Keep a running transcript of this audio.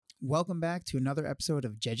Welcome back to another episode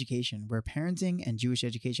of Jeducation, where parenting and Jewish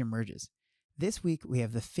education merges. This week, we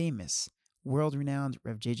have the famous, world-renowned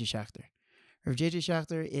Rav J.J. Schacter. Rav J.J.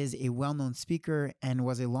 Schacter is a well-known speaker and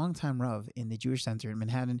was a longtime Rav in the Jewish Center in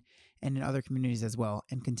Manhattan and in other communities as well,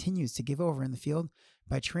 and continues to give over in the field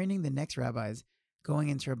by training the next rabbis going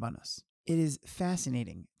into Rabbanos. It is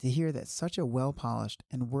fascinating to hear that such a well-polished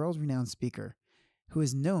and world-renowned speaker, who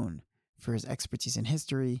is known for his expertise in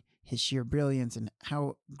history, his sheer brilliance, and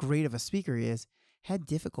how great of a speaker he is, had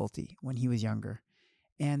difficulty when he was younger,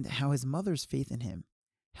 and how his mother's faith in him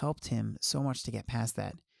helped him so much to get past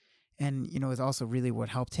that. And, is also really what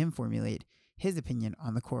helped him formulate his opinion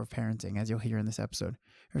on the core of parenting, as you'll hear in this episode.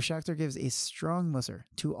 Rav Schacter gives a strong mussar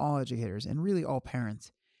to all educators and really all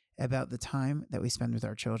parents about the time that we spend with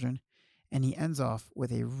our children. And he ends off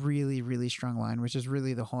with a really, really strong line, which is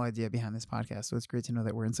really the whole idea behind this podcast. So it's great to know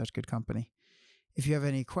that we're in such good company. If you have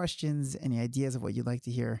any questions, any ideas of what you'd like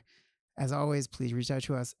to hear, as always, please reach out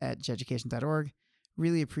to us at jeducation.org.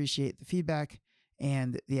 Really appreciate the feedback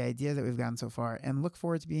and the idea that we've gotten so far, and look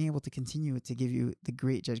forward to being able to continue to give you the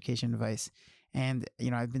great Jeducation advice. And,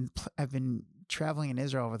 I've been traveling in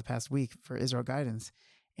Israel over the past week for Israel guidance,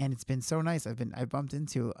 and it's been so nice. I bumped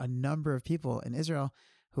into a number of people in Israel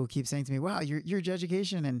who keep saying to me, wow, you're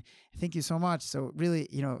Jeducation, and thank you so much. So really,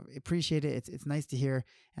 appreciate it. It's nice to hear,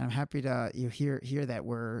 and I'm happy to hear that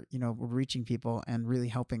we're reaching people and really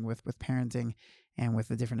helping with parenting and with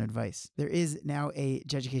the different advice. There is now a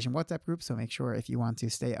Jeducation WhatsApp group, so make sure if you want to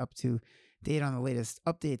stay up to date on the latest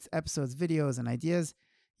updates, episodes, videos, and ideas,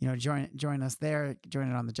 join us there, join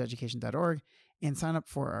it on the jeducation.org, and sign up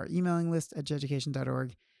for our emailing list at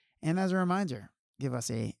jeducation.org. And as a reminder, give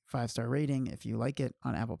us a 5-star rating if you like it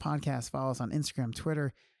on Apple Podcasts. Follow us on Instagram,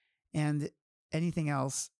 Twitter, and anything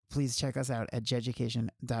else, please check us out at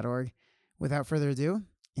jeducation.org. Without further ado,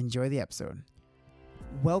 enjoy the episode.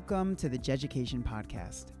 Welcome to the Jeducation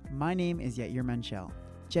Podcast. My name is Yair Menchel.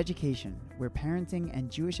 Jeducation, where parenting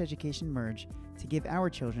and Jewish education merge to give our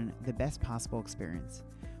children the best possible experience.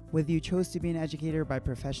 Whether you chose to be an educator by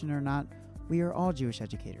profession or not, we are all Jewish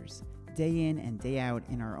educators. Day in and day out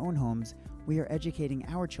in our own homes, we are educating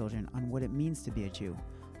our children on what it means to be a Jew,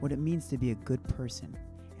 what it means to be a good person.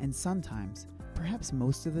 And sometimes, perhaps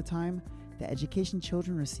most of the time, the education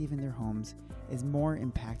children receive in their homes is more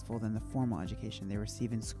impactful than the formal education they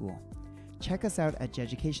receive in school. Check us out at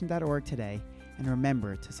jeducation.org today, and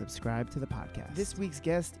remember to subscribe to the podcast. This week's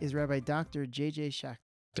guest is Rabbi Dr. J.J.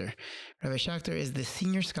 Schacter. Rabbi Schacter is the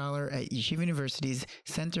senior scholar at Yeshiva University's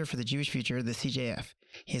Center for the Jewish Future, the CJF.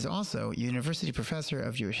 He is also a university professor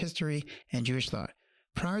of Jewish history and Jewish thought.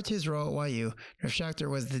 Prior to his role at YU, Rav Schacter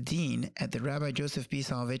was the dean at the Rabbi Joseph B.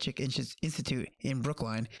 Soloveitchik Institute in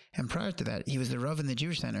Brookline, and prior to that, he was the Rav in the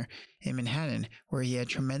Jewish Center in Manhattan, where he had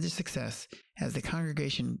tremendous success as the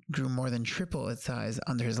congregation grew more than triple its size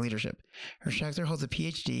under his leadership. Rav Schacter holds a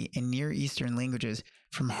PhD in Near Eastern languages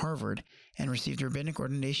from Harvard and received rabbinic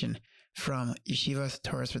ordination from Yeshivas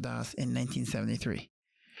Torahs Vodaas in 1973.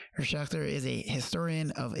 Rav Schacter is a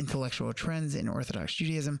historian of intellectual trends in Orthodox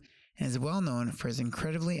Judaism and is well known for his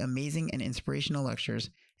incredibly amazing and inspirational lectures,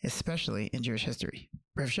 especially in Jewish history.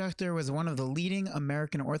 Rav Schacter was one of the leading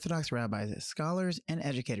American Orthodox rabbis, scholars, and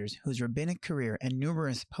educators whose rabbinic career and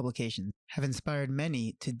numerous publications have inspired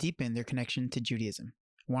many to deepen their connection to Judaism.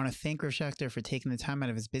 I want to thank Rav Schacter for taking the time out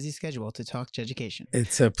of his busy schedule to talk Jeducation.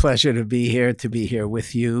 It's a pleasure to be here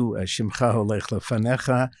with you. Shimcha holech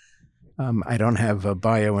lefanecha. I don't have a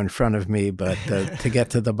bio in front of me, but to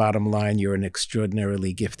get to the bottom line, you're an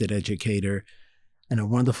extraordinarily gifted educator and a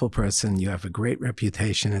wonderful person. You have a great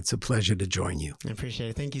reputation. It's a pleasure to join you. I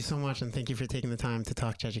appreciate it. Thank you so much, and thank you for taking the time to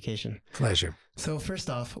talk Jeducation. Pleasure. So first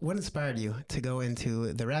off, what inspired you to go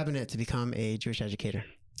into the rabbinate to become a Jewish educator?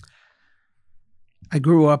 I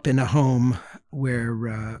grew up in a home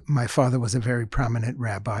where my father was a very prominent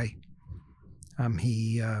rabbi.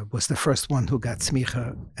 He was the first one who got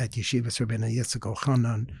smicha at Yeshivas Rabbeinu Yitzchak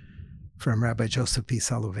Elchanan from Rabbi Joseph B.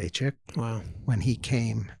 Soloveitchik. Wow. When he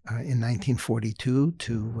came in 1942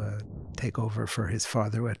 to take over for his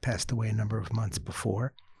father, who had passed away a number of months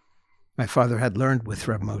before. My father had learned with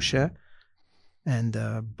Reb Moshe, and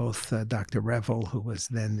both Dr. Revel, who was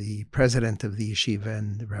then the president of the yeshiva,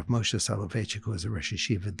 and Reb Moshe Soloveitchik, who was a Rosh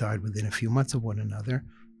Yeshiva, died within a few months of one another.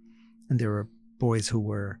 And there were boys who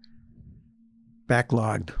were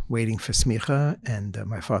backlogged waiting for smicha, and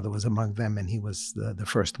my father was among them, and he was the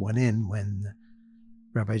first one in when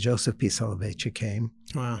Rabbi Joseph B. Soloveitchik came.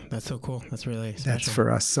 Wow, that's so cool. That's really special. That's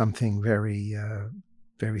for us something very,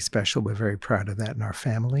 very special. We're very proud of that in our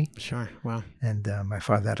family. Sure, wow. And my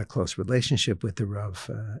father had a close relationship with the Rav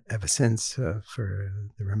ever since for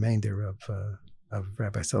the remainder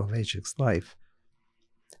Rabbi Soloveitchik's life.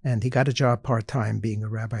 And he got a job part-time being a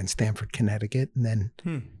rabbi in Stamford, Connecticut. And then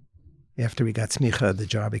after he got smicha, the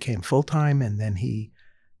job became full-time. And then he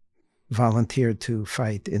volunteered to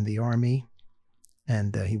fight in the army.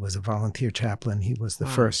 And he was a volunteer chaplain. He was the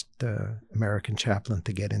first American chaplain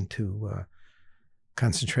to get into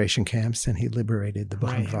concentration camps. And he liberated the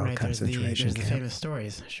Buchenwald concentration camp. There's the famous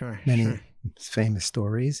stories, Many famous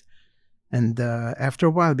stories. And after a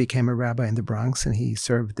while, he became a rabbi in the Bronx, and he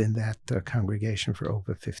served in that congregation for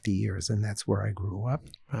over 50 years, and that's where I grew up.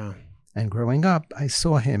 Wow. And growing up, I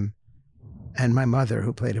saw him and my mother,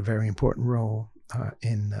 who played a very important role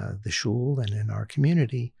in the shul and in our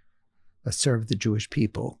community, serve the Jewish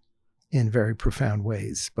people in very profound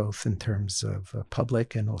ways, both in terms of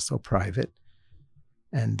public and also private,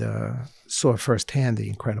 and saw firsthand the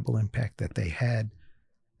incredible impact that they had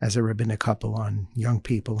as a rabbinic couple on young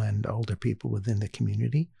people and older people within the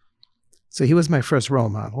community. So he was my first role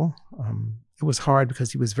model. It was hard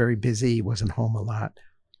because he was very busy. He wasn't home a lot.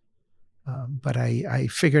 But I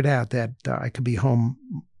figured out that I could be home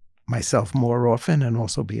myself more often and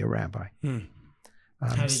also be a rabbi.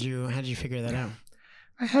 How did you figure that out?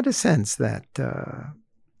 I had a sense that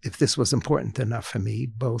if this was important enough for me,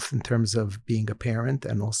 both in terms of being a parent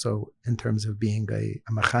and also in terms of being a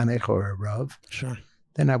machanech or a rav, Sure.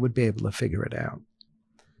 then I would be able to figure it out.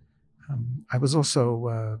 I was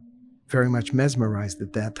also very much mesmerized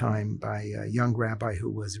at that time by a young rabbi who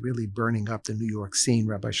was really burning up the New York scene,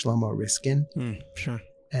 Rabbi Shlomo Riskin. Sure.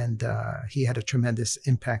 And he had a tremendous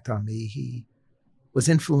impact on me. He was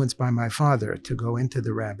influenced by my father to go into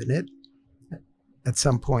the rabbinate. At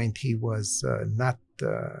some point, he was not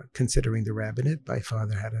considering the rabbinate. My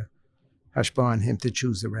father had a hashbah on him to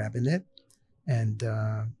choose the rabbinate. And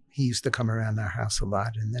he used to come around our house a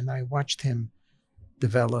lot. And then I watched him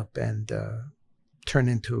develop and turn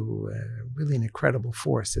into really an incredible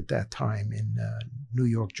force at that time in New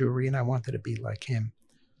York Jewry. And I wanted to be like him.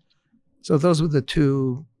 So those were the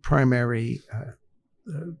two primary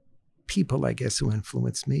people, I guess, who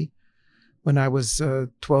influenced me. When I was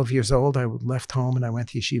 12 years old, I left home and I went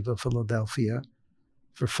to Yeshiva Philadelphia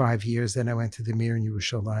for 5 years. Then I went to the Mir in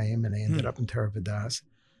Yerushalayim, and I ended up in Torah Vodaas.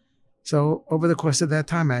 So over the course of that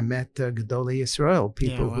time, I met Gedolei Yisrael,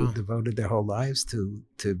 people who devoted their whole lives to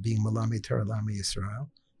being Malami Torah Lami Yisrael.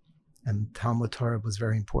 And Talmud Torah was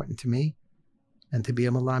very important to me. And to be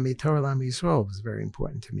a Malami Torah Lami Yisrael was very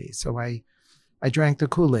important to me. So I drank the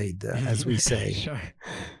Kool-Aid, as we say. Sure.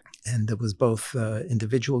 And there was both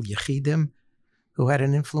individual Yechidim who had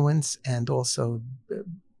an influence, and also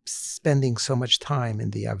spending so much time in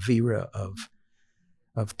the Avira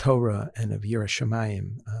of Torah and of Yiras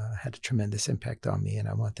Shamayim had a tremendous impact on me, and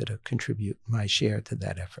I wanted to contribute my share to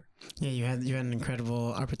that effort. Yeah, you had an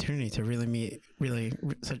incredible opportunity to really meet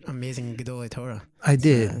such amazing Gedolei Torah. I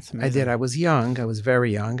did. I was young. I was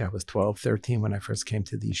very young. I was 12, 13 when I first came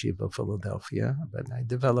to the Yeshiva of Philadelphia, but I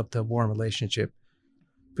developed a warm relationship,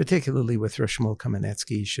 particularly with Rosh Shmuel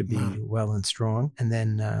Kamenetsky, should be well and strong. And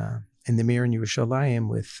then in the Mir in Yerushalayim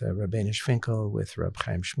with Rabbeinu Finkel, with Reb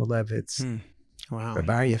Chaim Shmulevitz, Reb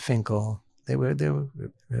Aryeh Finkel. They were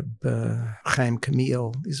Chaim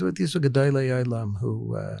Camille. These were Gedolei Olam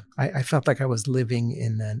who I felt like I was living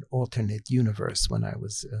in an alternate universe when I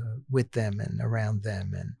was with them and around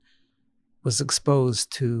them, and was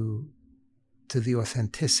exposed to the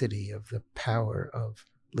authenticity of the power of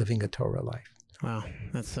living a Torah life. Wow,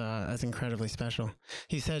 that's incredibly special.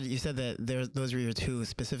 You said that those were your two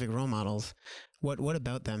specific role models. What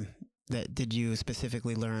about them that did you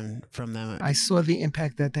specifically learn from them? I saw the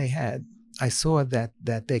impact that they had. I saw that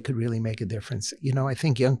they could really make a difference. You know, I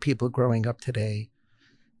think young people growing up today,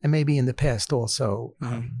 and maybe in the past also,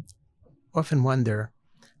 often wonder,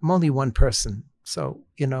 I'm only one person, so,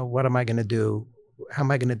 you know, what am I going to do? How am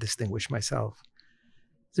I going to distinguish myself?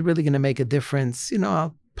 Is it really going to make a difference? You know,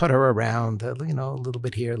 I'll putter around, a little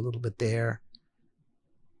bit here, a little bit there.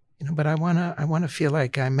 You know, but I want to feel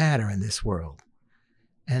like I matter in this world.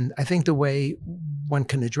 And I think the way one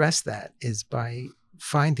can address that is by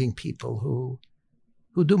finding people who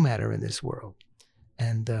do matter in this world.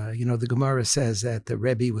 And, the Gemara says that the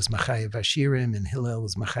Rabbi was Machayev Ashirim and Hillel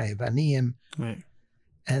was Machayev Aniyim. Right.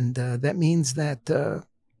 And that means that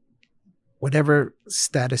whatever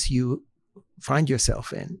status you find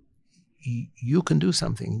yourself in, you can do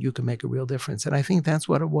something. You can make a real difference. And I think that's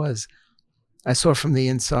what it was. I saw from the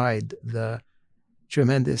inside the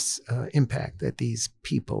tremendous impact that these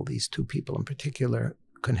two people in particular,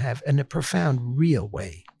 can have in a profound, real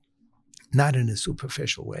way, not in a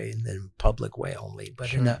superficial way, in a public way only,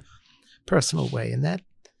 but in a personal way. And that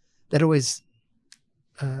always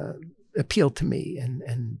appealed to me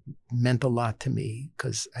and meant a lot to me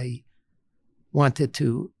because I wanted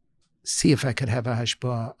to see if I could have a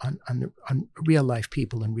hashpah on real life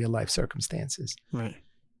people in real life circumstances. Right.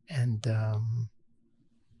 And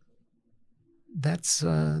that's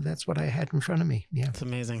what I had in front of me. Yeah. It's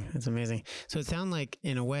amazing. It's amazing. So it sounds like,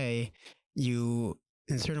 in a way, you,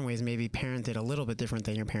 in certain ways, maybe parented a little bit different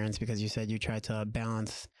than your parents, because you said you tried to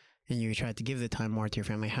balance and you tried to give the time more to your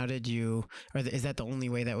family. How did you, is that the only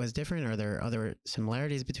way that was different? Are there other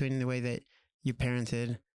similarities between the way that you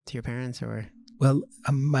parented to your parents, or? Well,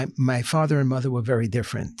 my father and mother were very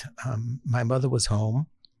different. My mother was home.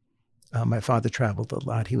 My father traveled a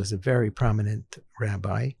lot. He was a very prominent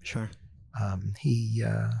rabbi. Sure. He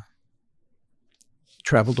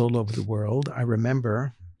traveled all over the world. I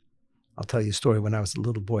remember, I'll tell you a story, when I was a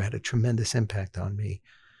little boy, had a tremendous impact on me.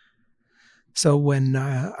 So when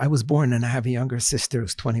I was born, and I have a younger sister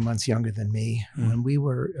who's 20 months younger than me, when we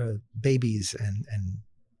were babies and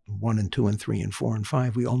 1 and 2 and 3 and 4 and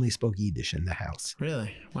 5, we only spoke Yiddish in the house.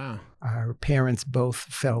 Really? Wow. Our parents both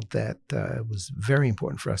felt that it was very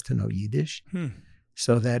important for us to know Yiddish,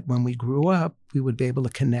 so that when we grew up, we would be able to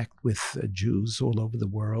connect with Jews all over the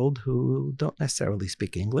world who don't necessarily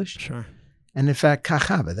speak English. Sure. And in fact,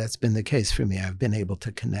 kachava, that's been the case for me. I've been able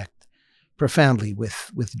to connect profoundly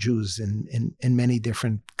with Jews in many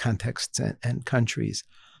different contexts and countries.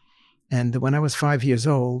 And when I was 5 years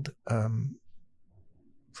old,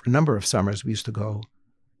 for a number of summers, we used to go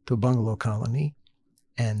to a bungalow colony.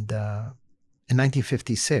 And in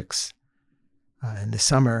 1956, in the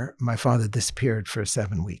summer, my father disappeared for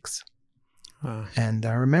 7 weeks. Wow. And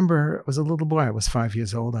I remember I was a little boy. I was 5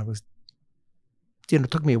 years old. It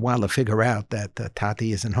took me a while to figure out that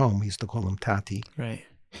Tati isn't home. We used to call him Tati. Right.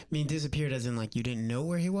 I mean, disappeared as in, like, you didn't know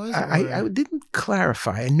where he was? I didn't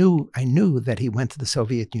clarify. I knew that he went to the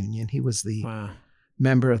Soviet Union. He was the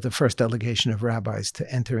member of the first delegation of rabbis to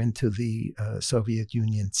enter into the Soviet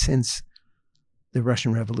Union since the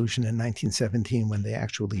Russian Revolution in 1917, when they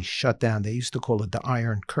actually shut down. They used to call it the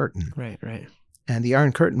Iron Curtain. Right, right. And the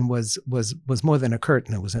Iron Curtain was more than a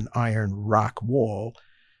curtain. It was an iron rock wall,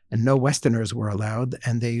 and no Westerners were allowed.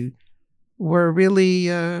 And they were really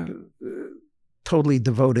totally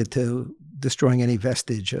devoted to destroying any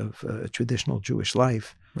vestige of traditional Jewish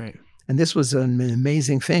life. Right. And this was an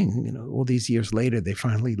amazing thing. All these years later, they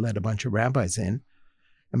finally let a bunch of rabbis in.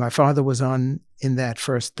 And my father was in that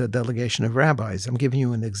first delegation of rabbis. I'm giving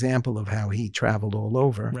you an example of how he traveled all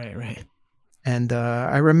over. Right, right. And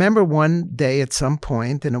I remember one day at some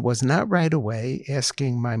point, and it was not right away,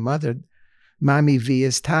 asking my mother, "Mommy, wie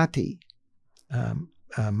is Tati?"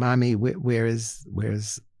 Mommy, where's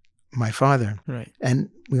my father? Right. And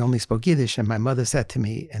we only spoke Yiddish. And my mother said to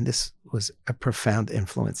me, and this was a profound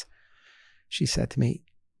influence, she said to me,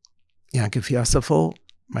 "Yankov Yoseful,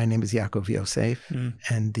 my name is Yaakov Yosef,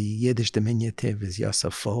 and the Yiddish diminutive is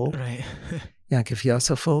Yoseful. Right. Yankov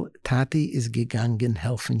Yoseful, Tati is gegangen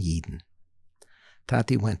helfen Jiden."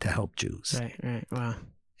 Tati went to help Jews. Right, right. Wow.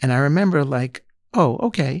 And I remember oh,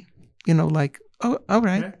 okay. Oh, all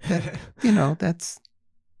right. That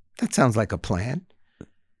sounds like a plan.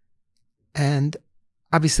 And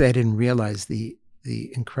obviously I didn't realize the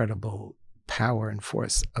incredible power and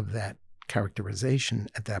force of that characterization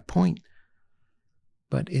at that point.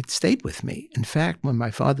 But it stayed with me. In fact, when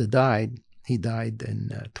my father died, he died in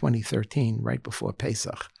 2013, right before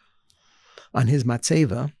Pesach. On his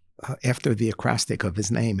matzeva, after the acrostic of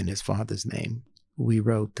his name and his father's name, we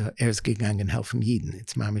wrote gegangen helfen Jiden.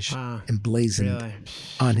 It's mamish emblazoned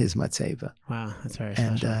on his matzeva. Wow, that's very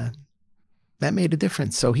and special. That made a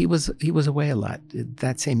difference. So he was away a lot.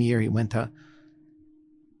 That same year, he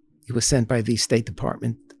was sent by the State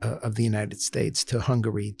Department of the United States to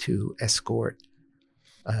Hungary to escort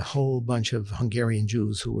a whole bunch of Hungarian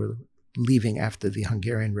Jews who were leaving after the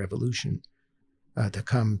Hungarian Revolution to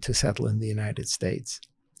come to settle in the United States.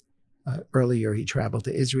 Earlier, he traveled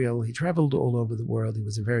to Israel. He traveled all over the world. He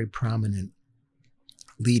was a very prominent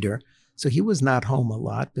leader. So he was not home a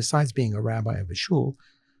lot, besides being a rabbi of a shul.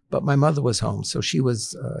 But my mother was home, so she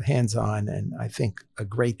was hands-on. And I think a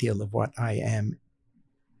great deal of what I am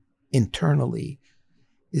internally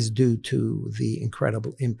is due to the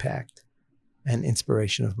incredible impact and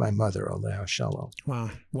inspiration of my mother, Aleh Shalom. Wow.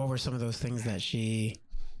 What were some of those things that she...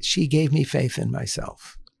 She gave me faith in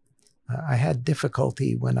myself. I had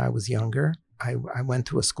difficulty when I was younger. I went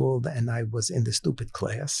to a school and I was in the stupid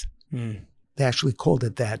class. They actually called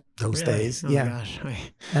it that those days. Oh, yeah. Gosh.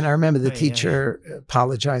 And I remember the teacher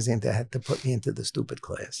apologizing they had to put me into the stupid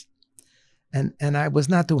class. And I was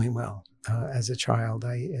not doing well as a child.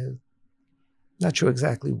 Not sure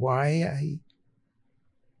exactly why.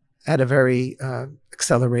 at a very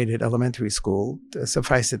accelerated elementary school.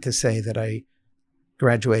 Suffice it to say that I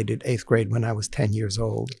graduated 8th grade when I was 10 years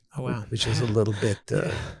old, Oh, wow. which is a little bit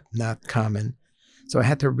not common. So I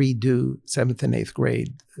had to redo 7th and 8th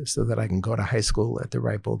grade so that I can go to high school at the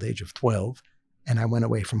ripe old age of 12. And I went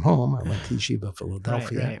away from home. I went to Yeshiva,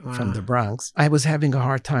 Philadelphia, Right. Wow. from the Bronx. I was having a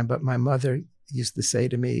hard time, but my mother used to say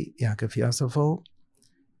to me, Yaakov Yosefo,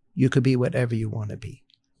 you could be whatever you want to be.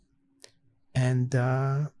 And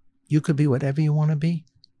you could be whatever you want to be.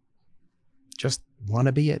 Just want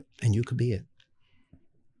to be it, and you could be it.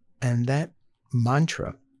 And that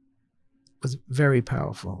mantra was very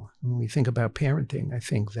powerful. When we think about parenting, I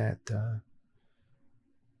think that an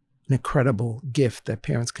incredible gift that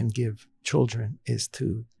parents can give children is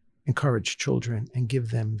to encourage children and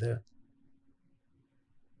give them the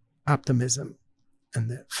optimism and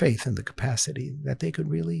the faith and the capacity that they could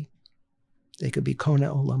be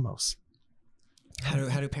Kona Olamos. How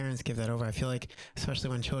do parents give that over? I feel like,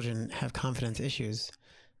 especially when children have confidence issues,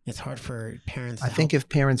 it's hard for parents to think if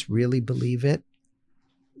parents really believe it,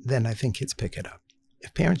 then I think kids pick it up.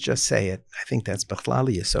 If parents just say it, I think that's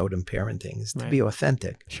B'chlal Yesod in parenting, is to be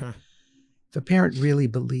authentic. Sure. If a parent really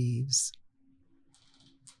believes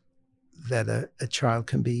that a child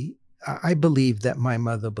can be, I believe that my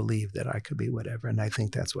mother believed that I could be whatever, and I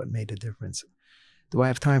think that's what made a difference. Do I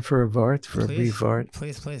have time for a vart, a brief vart?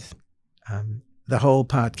 Please. The whole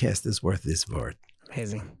podcast is worth this vart.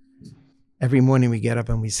 Amazing. Every morning we get up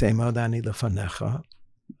and we say, Modani lefanecha,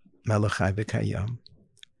 melechai v'kayam,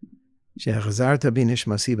 she'achzarta bi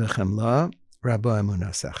nishmasi b'chemla, Rabbi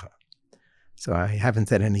emunasecha. So I haven't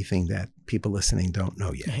said anything that people listening don't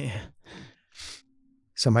know yet. Yeah.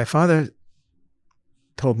 So my father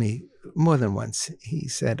told me more than once, he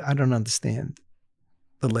said, I don't understand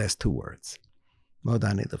the last two words.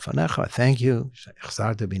 Modani lefanecha, thank you.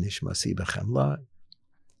 She'achzarta bi nishmasi b'chemla.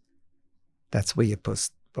 That's where you're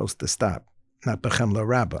supposed to stop. Not b'chemla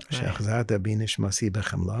rabba. She'achzarta bi nishmasi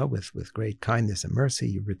b'chemla, with great kindness and mercy,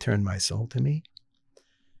 you return my soul to me.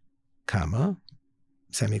 Comma,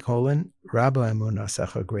 semicolon, rabba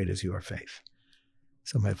emunasecha, great is your faith.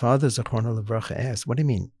 So my father, Zachrono Livracha, asked, what do you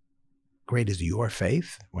mean, great is your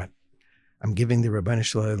faith? What? I'm giving the Rabbeinu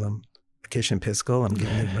Shalom a Kishin Piskel. I'm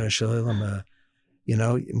giving the Rabbeinu Shalom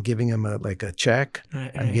I'm giving him a check.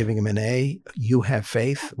 Right. I'm giving him an A. You have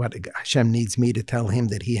faith. What, Hashem needs me to tell him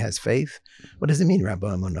that he has faith? What does it mean, Rabbi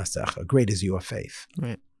Amunasacha? Great is your faith.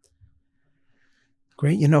 Right.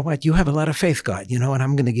 Great. You know what? You have a lot of faith, God. You know what?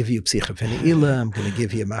 I'm going to give you Psicha Feni'ila. I'm going to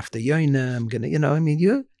give you Mafta Yoina. I'm going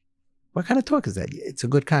to, what kind of talk is that? It's a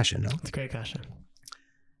good kasha, no? It's a great kasha. Did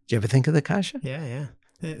you ever think of the kasha? Yeah.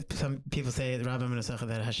 Some people say, Rabbi Menasacha,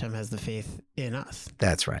 that Hashem has the faith in us.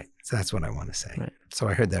 That's right. So that's what I want to say. Right. So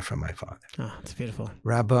I heard that from my father. Oh, it's beautiful.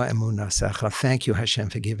 Rabba Emunasecha, thank you, Hashem,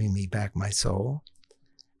 for giving me back my soul,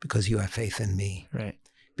 because you have faith in me. Right.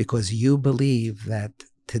 Because you believe that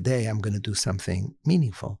today I'm going to do something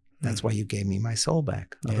meaningful. That's why you gave me my soul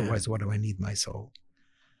back. Yeah. Otherwise, what do I need my soul?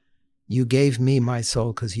 You gave me my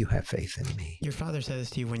soul because you have faith in me. Your father said this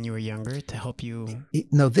to you when you were younger to help you?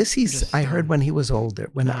 No, I heard when he was older,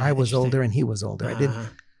 when I was older and he was older. I didn't.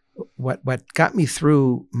 What got me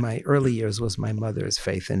through my early years was my mother's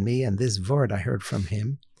faith in me, and this word I heard from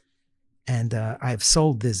him. And I've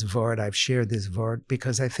sold this word, I've shared this word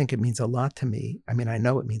because I think it means a lot to me. I mean, I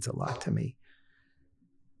know it means a lot to me.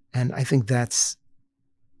 And I think that's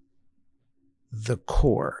the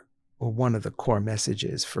core, or one of the core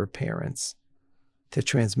messages for parents to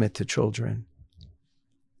transmit to children.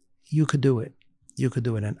 You could do it. You could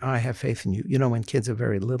do it. And I have faith in you. You know, when kids are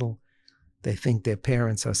very little, they think their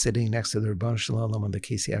parents are sitting next to the Rebbeinu Shalom on the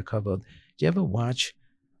Kisei HaKavod. Do you ever watch?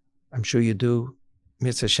 I'm sure you do.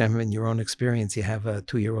 Mitzvah Hashem, in your own experience, you have a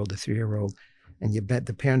 2-year-old, a 3-year-old, and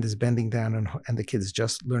the parent is bending down and the kid is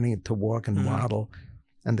just learning to walk and waddle.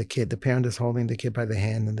 And the parent is holding the kid by the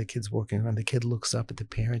hand and the kid's walking around. The kid looks up at the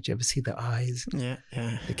parent. You ever see the eyes? Yeah.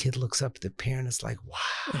 The kid looks up at the parent. It's like,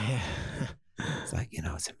 wow. Yeah. It's like,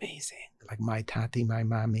 it's amazing. Like my tati, my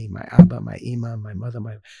mommy, my abba, my ima, my mother,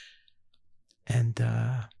 and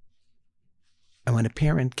when a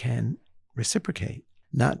parent can reciprocate,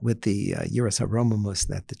 not with the yiras haromamus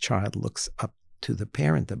that the child looks up to the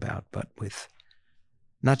parent about, but with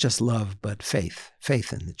not just love, but faith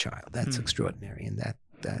in the child. That's extraordinary. And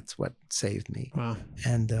that's what saved me. Wow.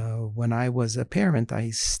 And when I was a parent,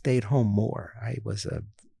 I stayed home more. I was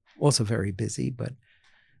also very busy, but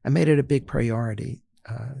I made it a big priority.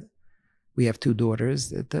 We have 2 daughters,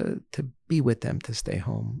 to be with them, to stay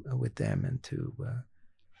home with them, and to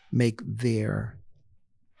make their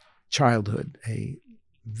childhood a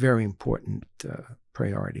very important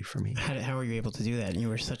priority for me. How were you able to do that? You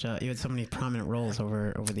had so many prominent roles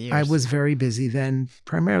over the years. I was very busy then.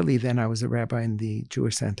 Primarily then I was a rabbi in the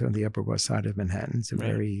Jewish Center on the Upper West Side of Manhattan. It's a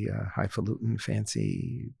very highfalutin,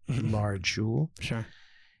 fancy, large shul. Sure.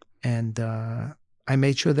 And I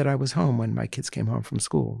made sure that I was home when my kids came home from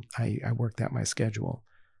school. I worked out my schedule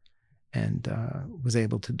and was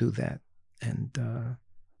able to do that. And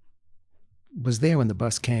was there when the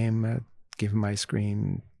bus came, give them ice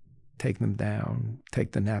cream, take them down,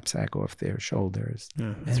 take the knapsack off their shoulders.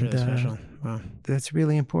 Yeah, that's really special. Wow. That's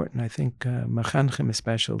really important. I think machanchim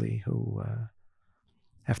especially, who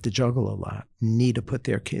have to juggle a lot, need to put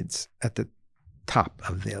their kids at the top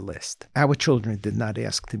of their list. Our children did not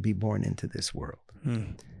ask to be born into this world.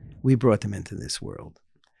 We brought them into this world.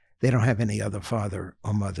 They don't have any other father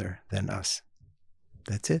or mother than us.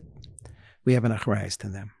 That's it. We have an achrayus to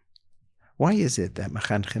them. Why is it that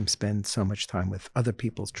machanchim spend so much time with other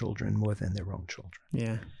people's children more than their own children?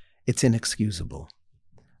 Yeah. It's inexcusable.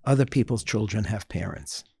 Other people's children have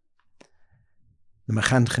parents. The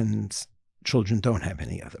machanchim's children don't have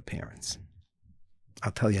any other parents.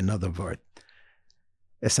 I'll tell you another word.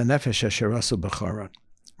 Es hanefesh asher asu b'charon.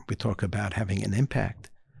 We talk about having an impact.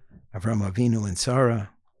 Avram Avinu and Sarah.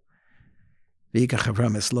 V'yikach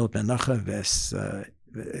Avram es lot benacha ves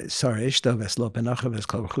Sarah ishto ves lot benacha ves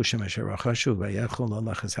kol v'chushim asher achashu v'yechol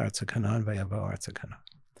olachas artza Canaan v'yavo artza Canaan.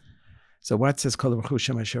 So what says kol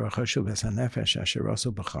v'chushim asher achashu ves hanefesh asher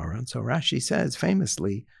asu b'charon? So Rashi says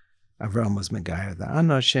famously, Avram was Megayer the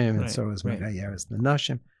Anoshim, and Sarah was Megayer the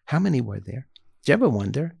Noshim. How many were there? Did you ever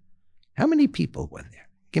wonder how many people were there?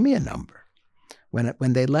 Give me a number.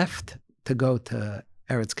 When they left to go to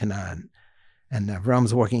Eretz Canaan, and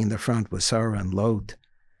Avram's walking in the front with Sarah and Lot,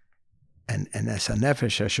 and as a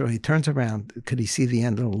nefesh Asher, he turns around. Could he see the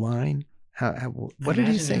end of the line? What did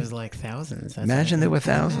he say? It was like thousands. Imagine there were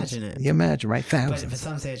thousands. Imagine it. You imagine, right? Thousands. But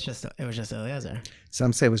some say it was just Eliezer.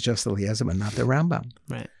 Some say it was just Eliezer, but not the Rambam.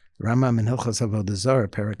 Right. Rambam in Hilchos Avodah Zarah,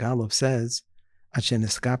 Perek Aleph says, "Asher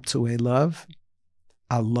niskaptu elav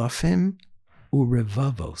alofim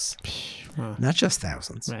urevavos." Wow. Not just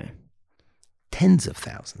thousands. Right. Tens of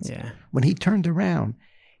thousands. Yeah. When he turned around,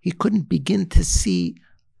 he couldn't begin to see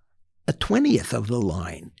a 20th of the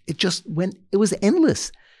line. It was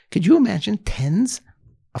endless. Could you imagine tens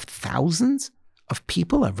of thousands of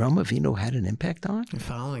people Avram Avinu had an impact on? And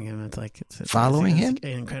following him, it's following him? An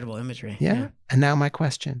incredible imagery. Yeah. And now my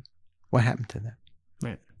question, what happened to them?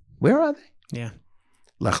 Right. Where are they? Yeah.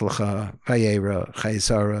 Lech Lecha, Vayera,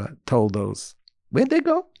 Chayesara, Toldos. Where'd they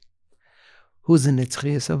go? Who's the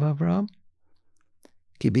Nitzchias of Avram?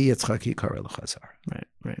 Kibi Yitzchaki Kara L'Chazar.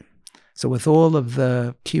 Right. So with all of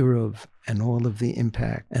the kiruv and all of the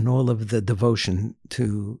impact and all of the devotion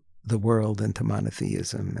to the world and to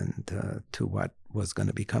monotheism and to what was going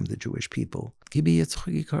to become the Jewish people, Kibi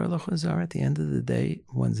Yitzchaki Kara L'Chazar, at the end of the day,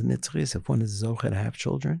 one's Nitzchias. If one is zocha to have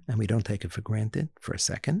children, and we don't take it for granted for a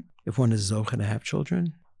second, if one is zocha to have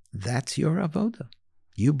children, that's your avoda.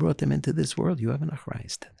 You brought them into this world. You have an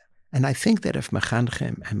achrayus to them. And I think that if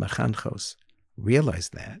machanchim and machanchos realize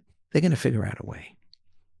that, they're going to figure out a way.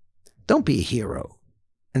 Don't be a hero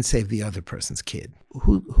and save the other person's kid.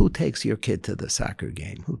 Who takes your kid to the soccer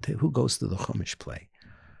game? Who goes to the Chumash play?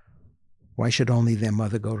 Why should only their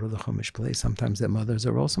mother go to the Chumash play? Sometimes their mothers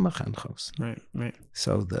are also machanchos. Right.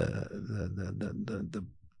 So the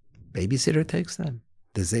babysitter takes them.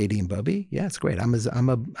 The Zaidi and Bubby, yeah, it's great. I'm a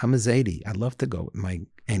Zaidi. I love to go with my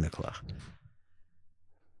Einaklach.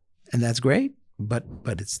 And that's great, but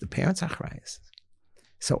it's the parents' achrayus.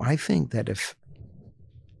 So I think that if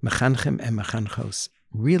machanchim and machanchos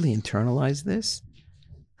really internalize this,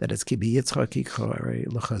 that it's kibi yitzchaki kore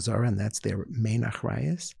l'chazara, and that's their main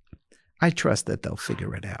achrayus, I trust that they'll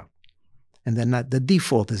figure it out. And then the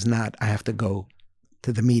default is not, I have to go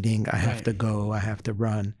to the meeting, I have to go, I have to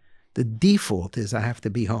run. The default is I have to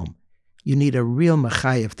be home. You need a real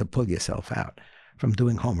mechayev to pull yourself out from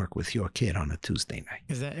doing homework with your kid on a Tuesday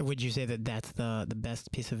night. Would you say that that's the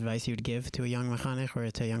best piece of advice you would give to a young mechanech or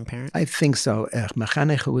to a young parent? I think so. A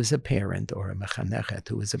mechanech who is a parent or a mechanechet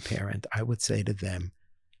who is a parent, I would say to them,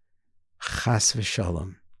 chas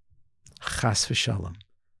v'shalom,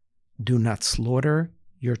 do not slaughter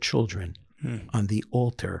your children on the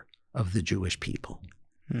altar of the Jewish people.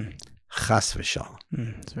 Chas v'shalom.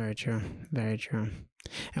 It's very true. Very true.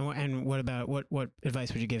 And what about what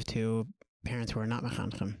advice would you give to parents who are not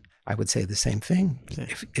mechanchim? I would say the same thing.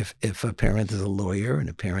 If a parent is a lawyer and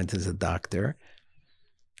a parent is a doctor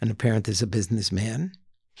and a parent is a businessman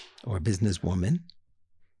or a businesswoman,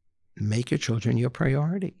 make your children your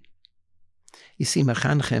priority. You see,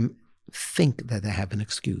 mechanchim think that they have an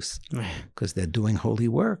excuse because they're doing holy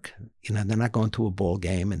work. They're not going to a ball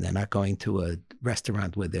game and they're not going to a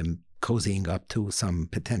restaurant where they're cozying up to some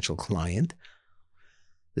potential client.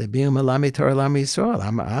 They're being Malami Torah Lami Yisrael.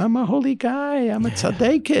 I'm a holy guy. I'm a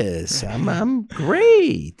tzaddikus. I'm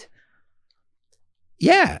great.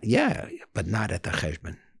 Yeah, but not at the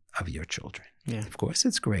cheshbon of your children. Yeah. Of course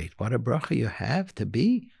it's great. What a bracha you have to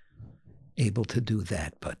be able to do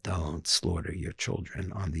that, but don't slaughter your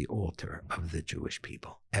children on the altar of the Jewish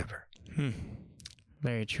people, ever.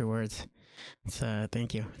 Very true words.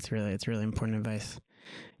 Thank you. It's really important advice.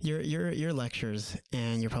 Your lectures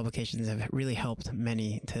and your publications have really helped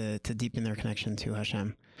many to deepen their connection to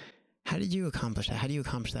Hashem. How did you accomplish that? How do you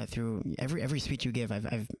accomplish that through every speech you give?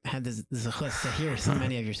 I've had this zechus to hear so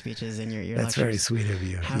many of your speeches and your That's lectures. very sweet of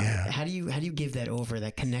you. How do you give that over,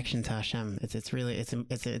 that connection to Hashem? It's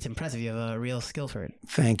impressive. You have a real skill for it.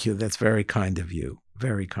 Thank you. That's very kind of you.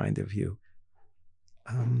 Very kind of you.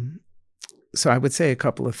 So I would say a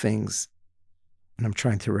couple of things, and I'm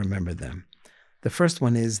trying to remember them. The first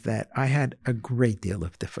one is that I had a great deal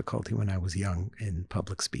of difficulty when I was young in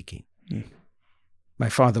public speaking. My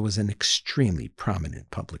father was an extremely prominent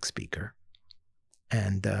public speaker,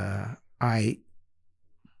 and I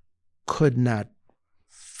could not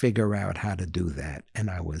figure out how to do that. And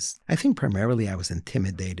I think primarily I was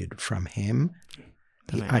intimidated from him.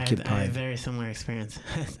 He occupied. I had a very similar experience.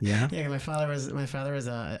 Yeah. Yeah. My father was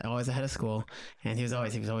always ahead of school, and he was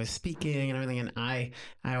always speaking and everything. And I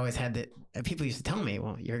always had that. People used to tell me,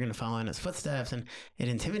 "Well, you're going to follow in his footsteps," and it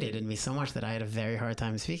intimidated me so much that I had a very hard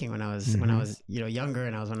time speaking when I was younger,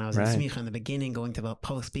 and when I was in smicha in the beginning, going to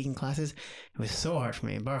public speaking classes. It was so hard for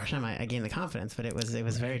me. And Baruch Hashem, I gained the confidence, but it was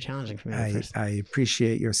very challenging for me at first. I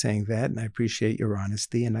appreciate your saying that, and I appreciate your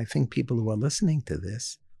honesty, and I think people who are listening to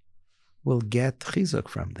this will get chizuk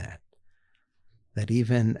from that. That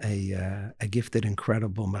even a gifted,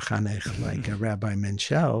 incredible mechanech like Rabbi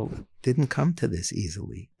Menschel didn't come to this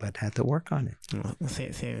easily, but had to work on it. Well,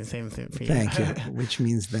 same thing for you. Thank you. Which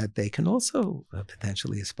means that they can also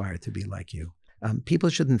potentially aspire to be like you. People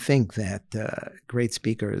shouldn't think that great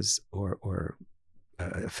speakers or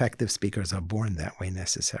effective speakers are born that way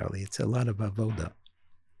necessarily. It's a lot of avoda.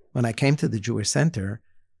 When I came to the Jewish Center,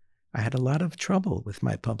 I had a lot of trouble with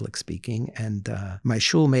my public speaking, and my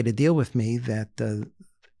shul made a deal with me that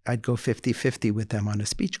I'd go 50-50 with them on a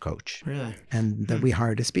speech coach. Really? And that we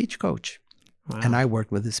hired a speech coach. Wow. And I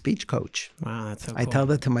worked with a speech coach. Wow, that's so cool. I tell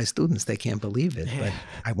that to my students. They can't believe it, but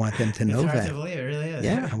I want them to know it's hard that. to believe, it really is.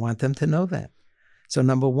 Yeah, I want them to know that. So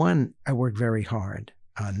number one, I worked very hard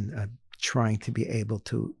on trying to be able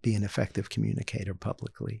to be an effective communicator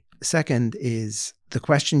publicly. Second is the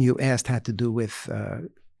question you asked had to do with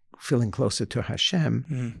feeling closer to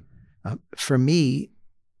Hashem. For me,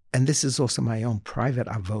 and this is also my own private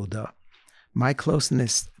avoda, my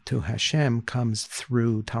closeness to Hashem comes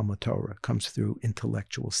through Talmud Torah, comes through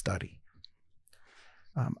intellectual study.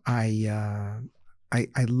 I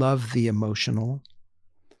love the emotional.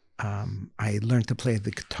 I learned to play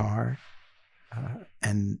the guitar,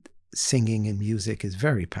 and singing and music is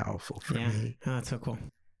very powerful for me. Oh, that's so cool.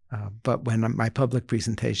 But when my public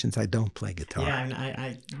presentations, I don't play guitar. Yeah,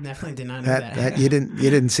 I definitely did not know that. You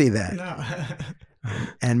didn't see that. No.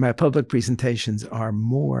 And my public presentations are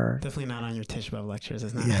more... Definitely not on your Tish B'Av lectures.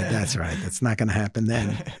 It's not. Yeah, that's right. That's not going to happen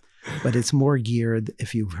then. But it's more geared,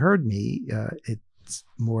 if you've heard me, it's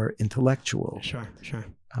more intellectual. Sure.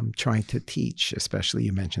 I'm trying to teach, especially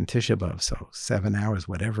you mentioned Tisha B'Av, so 7 hours,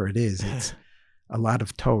 whatever it is, it's a lot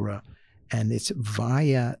of Torah. And it's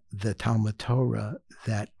via the Talmud Torah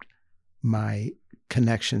that my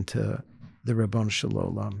connection to the Ribbon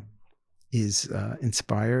Shalom is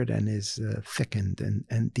inspired and is thickened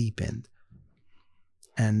and deepened.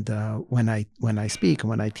 And when I speak and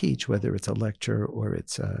when I teach, whether it's a lecture or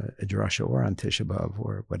it's a drasha or on Tisha B'Av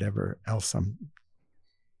or whatever else I'm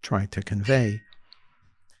trying to convey,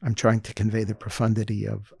 I'm trying to convey the profundity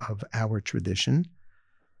of our tradition,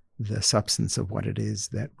 the substance of what it is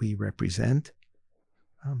that we represent,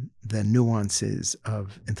 the nuances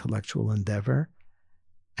of intellectual endeavor,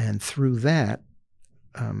 and through that,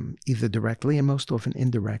 either directly and most often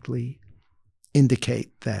indirectly,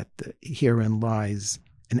 indicate that herein lies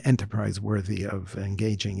an enterprise worthy of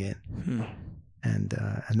engaging in. And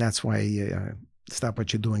that's why stop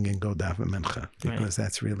what you're doing and go daven mincha, because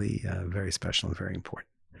that's really very special and very important.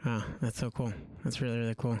 Wow, that's so cool. That's really,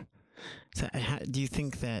 really cool. So do you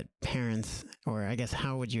think that parents, or I guess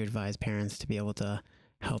how would you advise parents to be able to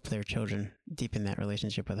help their children deepen that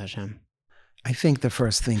relationship with Hashem? I think the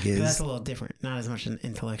first thing is... That's a little different, not as much an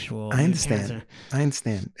intellectual... I understand.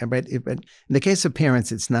 But in the case of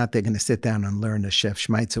parents, it's not they're going to sit down and learn a Chef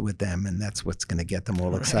Schmeitzer with them, and that's what's going to get them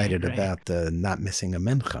all excited about not missing a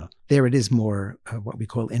mincha. There it is more what we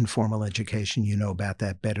call informal education. You know about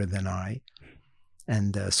that better than I.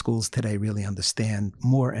 And schools today really understand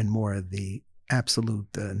more and more the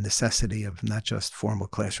absolute necessity of not just formal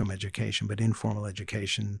classroom education, but informal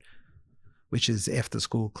education, which is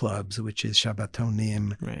after-school clubs, which is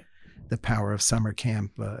Shabbatonim, the power of summer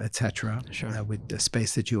camp, etc. Sure. With the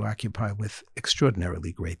space that you occupy with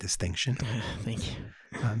extraordinarily great distinction. Thank you.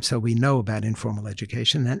 So we know about informal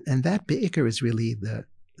education, and that be'ikr is really the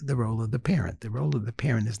role of the parent. The role of the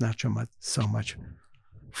parent is not so much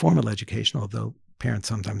formal education, although parents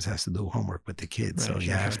sometimes has to do homework with the kids, so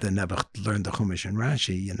you have to never learn the Chumash and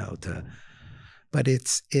Rashi, but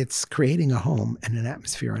it's creating a home and an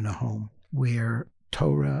atmosphere in a home where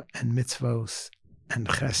Torah and mitzvos and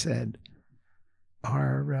chesed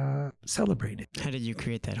are celebrated. How did you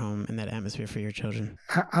create that home and that atmosphere for your children?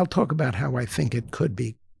 I'll talk about how I think it could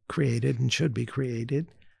be created and should be created.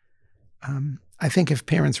 I think if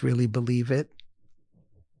parents really believe it,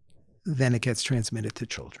 then it gets transmitted to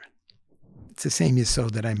children. It's the same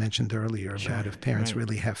yesod that I mentioned earlier about if parents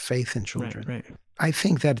really have faith in children. I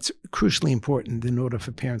think that it's crucially important in order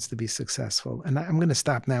for parents to be successful. And I'm going to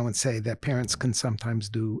stop now and say that parents can sometimes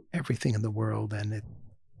do everything in the world and it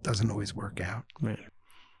doesn't always work out.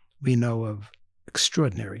 We know of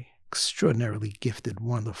extraordinarily gifted,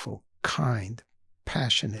 wonderful, kind,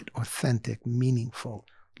 passionate, authentic, meaningful,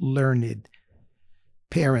 learned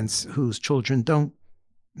parents whose children don't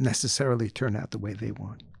necessarily turn out the way they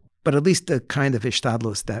want. But at least the kind of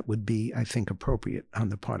ishtadlus that would be, I think, appropriate on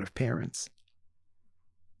the part of parents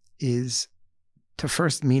is to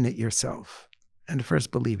first mean it yourself and to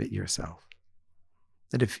first believe it yourself.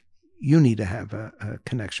 That if you need to have a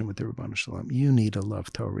connection with the Ribono Shel Olam, you need to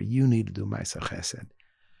love Torah, you need to do Ma'aseh Chesed,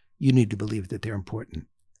 you need to believe that they're important.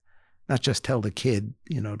 Not just tell the kid,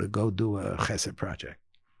 to go do a Chesed project.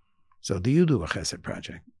 So do you do a Chesed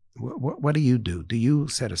project? What do you do? Do you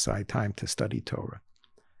set aside time to study Torah?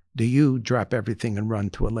 Do you drop everything and run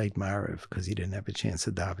to a late Ma'ariv because you didn't have a chance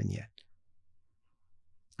to daven yet?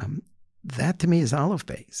 That to me is olive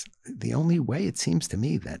base. The only way it seems to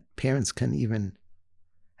me that parents can even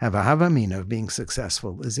have a havamina of being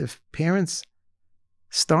successful is if parents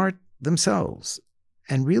start themselves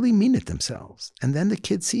and really mean it themselves. And then the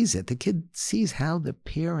kid sees it. The kid sees how the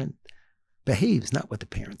parent behaves, not what the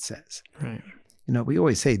parent says. Right. We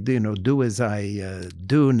always say, do as I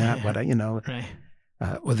do, not what I, Right.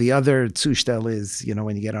 Or the other zustel is,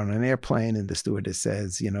 when you get on an airplane and the stewardess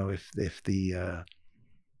says, if the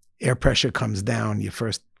air pressure comes down, you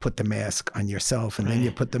first put the mask on yourself and then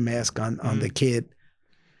you put the mask on the kid.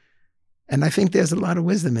 And I think there's a lot of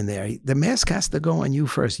wisdom in there. The mask has to go on you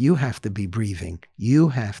first. You have to be breathing. You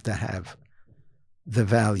have to have the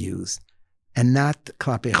values and not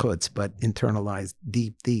klape chutz, but internalized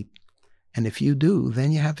deep. And if you do,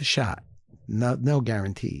 then you have a shot. No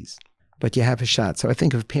guarantees, but you have a shot. So I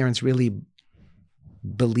think if parents really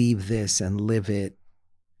believe this and live it,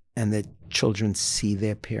 and that children see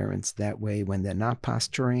their parents that way when they're not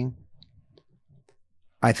posturing,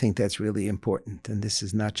 I think that's really important. And this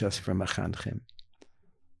is not just for mechanchim.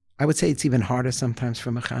 I would say it's even harder sometimes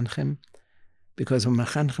for mechanchim, because when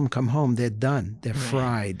mechanchim come home, they're done. They're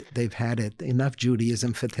fried. They've had it. Enough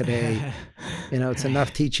Judaism for today. It's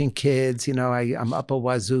enough teaching kids. I'm up a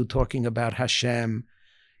wazoo talking about Hashem.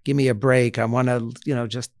 Give me a break. I want to,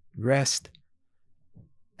 just rest.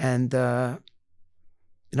 And,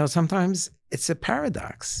 sometimes it's a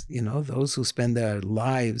paradox. Those who spend their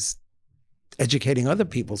lives educating other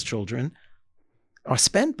people's children are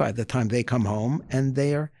spent by the time they come home, and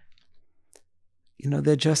they're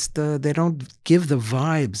just they don't give the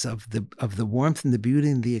vibes of the warmth and the beauty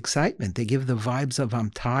and the excitement. They give the vibes of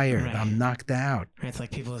I'm tired, I'm knocked out. It's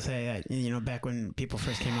like people say that, back when people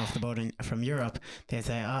first came off the boat from Europe, they'd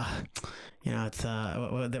say, it's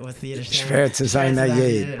what's the Yiddish saying? Schwer zu sein a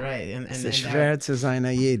Yid. Right. It's schwer zu sein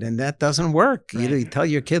a Yid, and that doesn't work. Right. You tell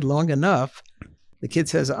your kid long enough, the kid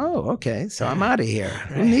says, "Oh, okay, so I'm out of here.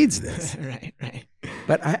 Who needs this?" Right.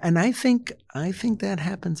 But I think that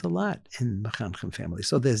happens a lot in mechanchim families.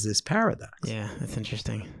 So there's this paradox. Yeah, that's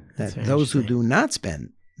interesting. That those who do not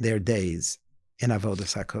spend their days in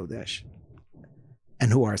avodas hakodesh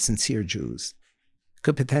and who are sincere Jews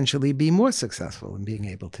could potentially be more successful in being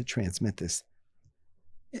able to transmit this.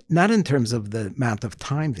 Not in terms of the amount of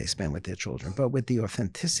time they spend with their children, but with the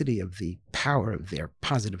authenticity of the power of their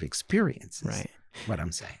positive experiences. Right. what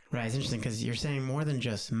I'm saying. Right. It's interesting because you're saying more than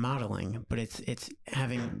just modeling, but it's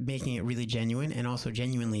making it really genuine and also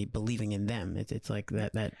genuinely believing in them. It's like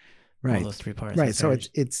that Right. all those three parts. Right. So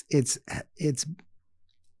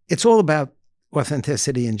it's all about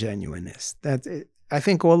authenticity and genuineness. I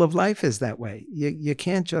think all of life is that way. You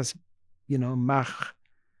can't just, mach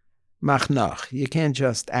nach. You can't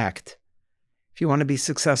just act. If you want to be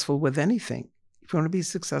successful with anything, if you want to be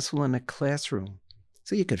successful in a classroom,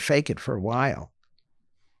 so you could fake it for a while,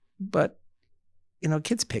 but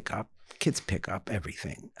kids pick up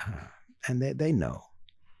everything, and they know,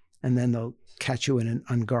 and then they'll catch you in an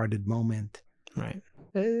unguarded moment. Right.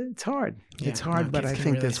 It's hard. Yeah, it's hard, but I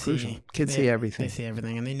think really that's crucial. Kids see everything. They see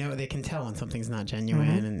everything, and they can tell when something's not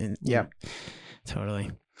genuine. And yeah,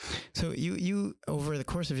 totally. So you over the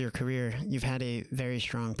course of your career, you've had a very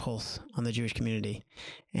strong pulse on the Jewish community,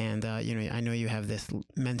 and I know you have this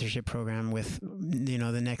mentorship program with the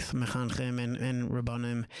next mechanchim and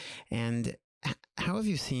rabbanim, and how have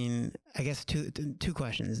you seen? I guess two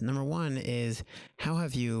questions. Number one is, how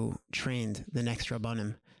have you trained the next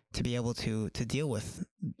rabbanim to be able to deal with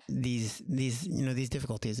these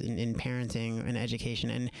difficulties in parenting and education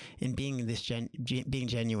and in being being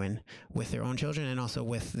genuine with their own children and also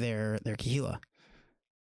with their kehillah?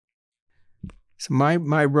 So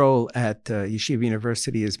my role at Yeshiva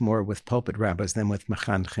University is more with pulpit rabbis than with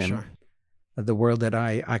mechanchim. Sure. The world that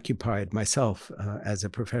I occupied myself as a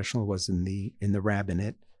professional was in the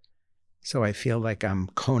rabbinate. So I feel like I'm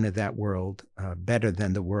kona that world better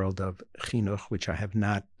than the world of chinuch, which I have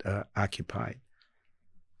not occupied.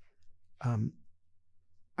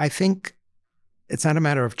 I think it's not a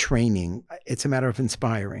matter of training. It's a matter of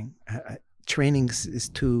inspiring. Training is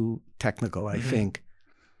too technical, I think.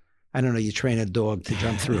 I don't know, you train a dog to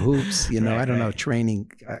jump through hoops. I don't know,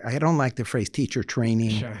 training. I don't like the phrase teacher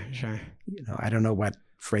training. Sure. I don't know what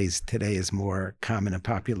phrase today is more common and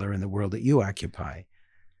popular in the world that you occupy.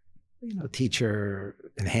 Teacher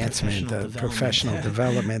enhancement, professional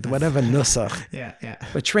development, whatever nusach. Yeah.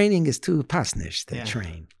 But training is too pasnish to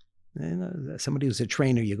train. Somebody who's a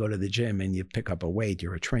trainer, you go to the gym and you pick up a weight,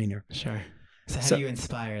 you're a trainer. Sure. So how do you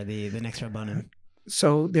inspire the next rabbanim?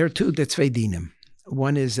 So there are two tzvei dinim.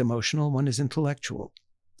 One is emotional, one is intellectual.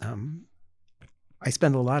 I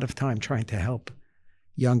spend a lot of time trying to help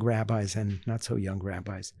young rabbis and not so young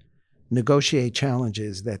rabbis negotiate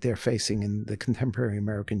challenges that they're facing in the contemporary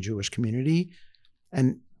American Jewish community,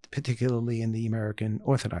 and particularly in the American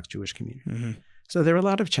Orthodox Jewish community. Mm-hmm. So there are a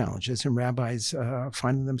lot of challenges, and rabbis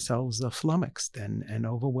finding themselves flummoxed and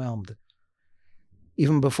overwhelmed.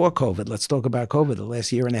 Even before COVID, let's talk about COVID. The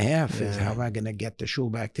last year and a half is how am I going to get the shul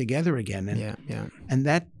back together again? And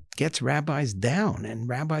that gets rabbis down, and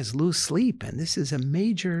rabbis lose sleep. And this is a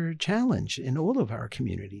major challenge in all of our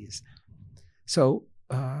communities. So,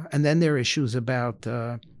 and then there are issues about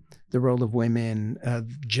the role of women,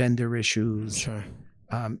 gender issues, sure.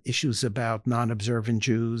 Issues about non-observant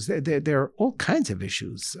Jews. There are all kinds of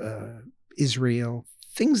issues. Israel,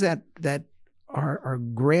 things that are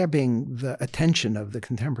grabbing the attention of the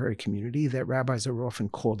contemporary community that rabbis are often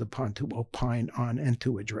called upon to opine on and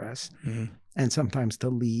to address, and sometimes to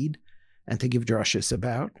lead and to give drashos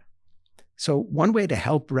about. So one way to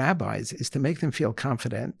help rabbis is to make them feel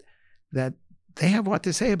confident that they have what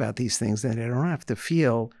to say about these things, that they don't have to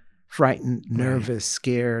feel frightened, nervous,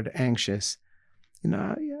 scared, anxious.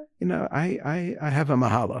 I have a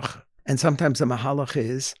mahalach, and sometimes the mahalach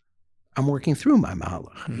is I'm working through my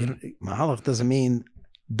mahalach. Mahalach doesn't mean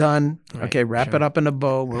done. Right, okay, wrap it up in a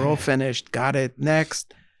bow. We're all finished. Got it.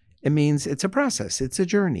 Next. It means it's a process. It's a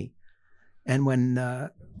journey. And when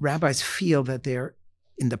rabbis feel that they're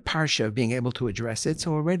in the parsha of being able to address it,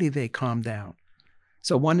 so already they calm down.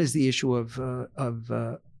 So one is the issue of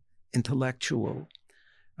intellectual.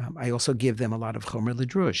 I also give them a lot of chomer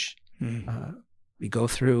l'drush. We go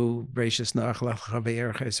through Bereishis Noach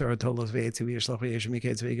Lachaveir Chesar Tolos Ve'etziv Yishlach Ve'yesh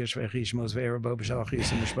Miketz Ve'yigash Ve'chish Mos Ve'erabo B'Shalach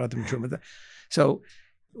Yisum Mishpatim Truma. So,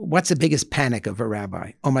 what's the biggest panic of a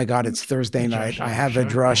rabbi? Oh my God, it's Thursday night. I have a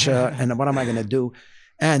drasha, and what am I going to do?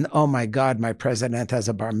 And oh my God, my president has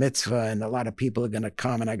a bar mitzvah, and a lot of people are going to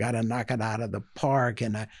come, and I got to knock it out of the park.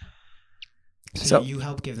 And so you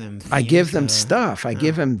help give them themes, I give them stuff. I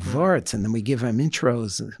give them varts, and then we give them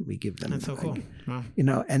intros. We give them. That's so cool. Wow.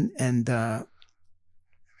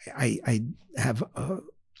 I have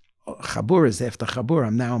chaburas after chabur.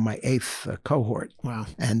 I'm now in my 8th cohort. Wow.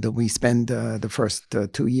 And we spend the first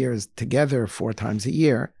 2 years together 4 times a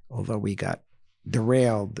year, although we got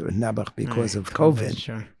derailed in Nebuch because of COVID.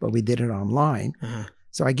 Sure. But we did it online.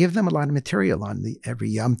 So I give them a lot of material on every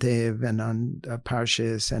Yom Tov and on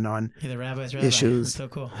Parshas and on the rabbi's issues. That's so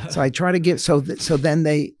cool. So I try to give, so then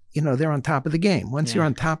they they're on top of the game. Once you're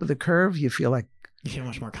on top of the curve, you feel like you feel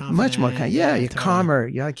much more confident. Yeah, you're calmer.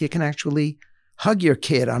 You're like you can actually hug your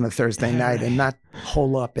kid on a Thursday night and not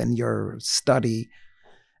hole up in your study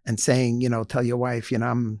and saying, tell your wife,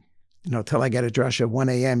 I'm, till I get a drush at 1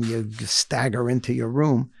 a.m., you stagger into your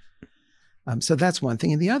room. So that's one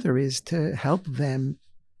thing. And the other is to help them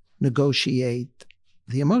negotiate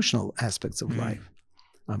the emotional aspects of life.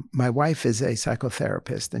 My wife is a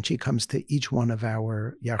psychotherapist, and she comes to each one of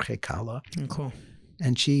our Yarchei Kala. Cool.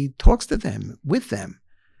 And she talks to them, with them.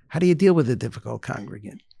 How do you deal with a difficult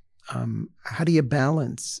congregant? How do you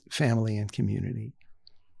balance family and community?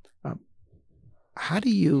 How do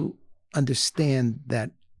you understand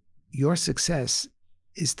that your success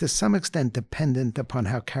is to some extent dependent upon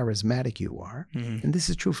how charismatic you are? And this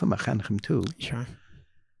is true for Mechanchim too. Sure.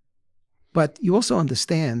 But you also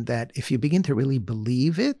understand that if you begin to really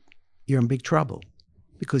believe it, you're in big trouble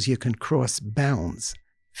because you can cross bounds.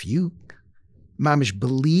 If you, mamish,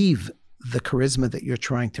 believe the charisma that you're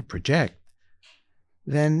trying to project,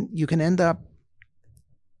 then you can end up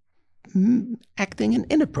acting in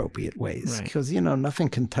inappropriate ways because, nothing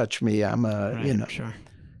can touch me. I'm Sure.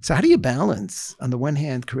 So how do you balance? On the one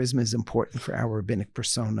hand, charisma is important for our rabbinic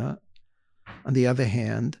persona. On the other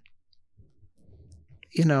hand,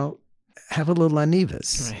 have a little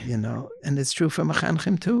anivas, and it's true for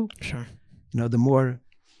Mechanchim too. Sure. The more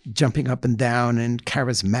jumping up and down and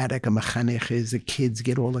charismatic a mechanech is, the kids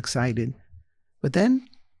get all excited. But then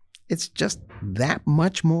it's just that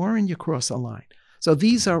much more and you cross a line. So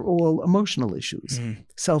these are all emotional issues,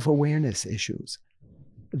 self-awareness issues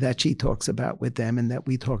that she talks about with them and that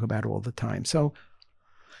we talk about all the time. So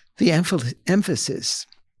the emphasis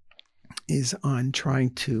is on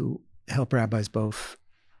trying to help rabbis both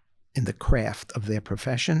in the craft of their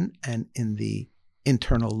profession and in the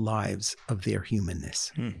internal lives of their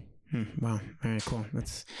humanness. Wow, very cool.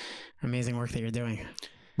 That's amazing work that you're doing.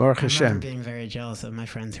 Baruch I Hashem. remember being very jealous of my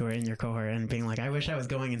friends who were in your cohort and being like, I wish I was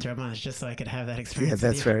going into Rabbanis just so I could have that experience. Yeah,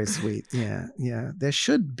 that's very sweet. Yeah. There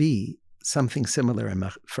should be something similar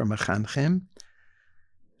for Mechanchim.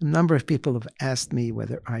 A number of people have asked me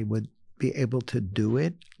whether I would be able to do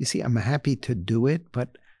it. You see, I'm happy to do it,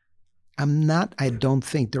 but I'm not, I don't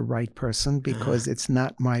think, the right person because it's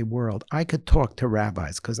not my world. I could talk to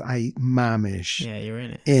rabbis because I mamish you're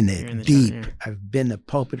in it. You're in it deep. I've been a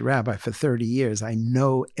pulpit rabbi for 30 years. I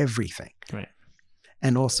know everything. Right.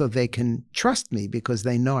 And also they can trust me because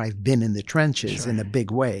they know I've been in the trenches in a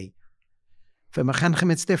big way. For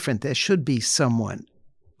Mechanchim, it's different. There should be someone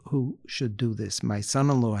who should do this. My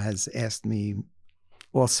son-in-law has asked me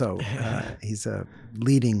also. He's a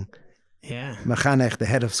leading Mechanech, the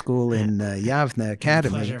head of school in Yavne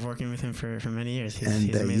Academy. Pleasure of working with him for many years.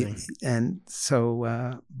 He's amazing. And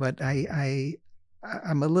so, but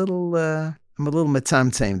I'm a little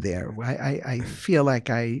mitzamtzem there. I feel like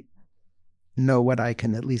I know what I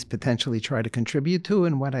can at least potentially try to contribute to,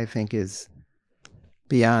 and what I think is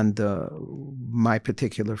beyond my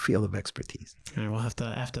particular field of expertise. All right, we'll have to,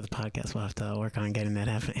 after the podcast, we'll have to work on getting that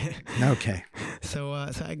happening. Okay. So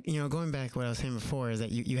going back to what I was saying before is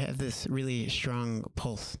that you have this really strong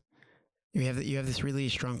pulse. You have this really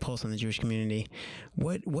strong pulse on the Jewish community.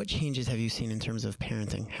 What changes have you seen in terms of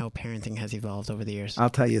parenting? How parenting has evolved over the years? I'll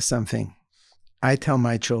tell you something. I tell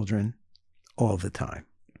my children all the time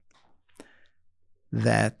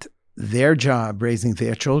that their job raising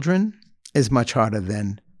their children is much harder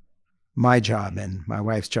than my job and my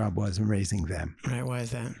wife's job was in raising them. Right. Why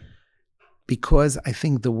is that? Because I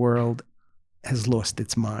think the world has lost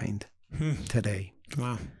its mind today.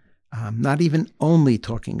 Wow. I'm not even only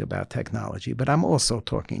talking about technology, but I'm also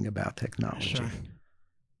talking about technology. Sure.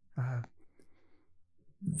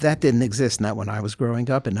 That didn't exist, not when I was growing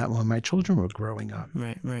up and not when my children were growing up.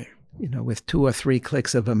 Right. With 2 or 3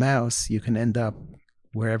 clicks of a mouse, you can end up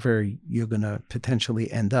wherever you're going to potentially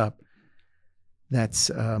end up.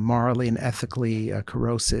 That's morally and ethically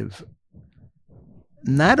corrosive,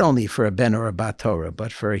 not only for a ben or a bat Torah,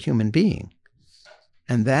 but for a human being.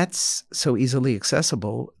 And that's so easily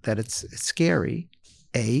accessible that it's scary.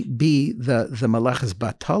 A. B. The malachas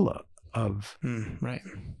batala of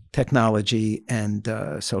technology and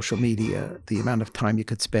social media, the amount of time you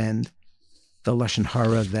could spend, the lashon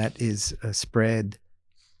hara that is spread.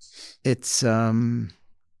 It's a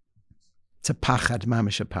pachad,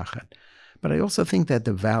 mamish a pachad. But I also think that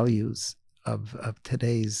the values of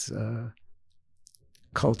today's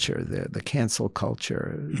culture, the cancel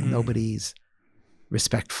culture, nobody's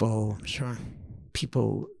respectful. Sure.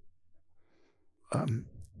 People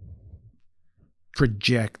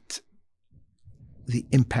project the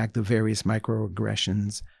impact of various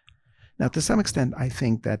microaggressions. Now, to some extent, I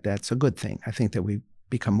think that that's a good thing. I think that we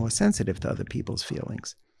become more sensitive to other people's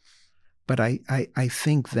feelings. But I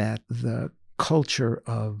think that the culture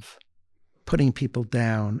of putting people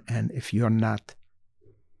down, and if you're not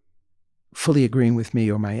fully agreeing with me,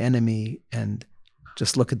 you're my enemy, and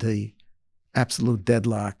just look at the absolute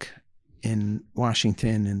deadlock in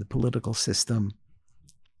Washington, in the political system,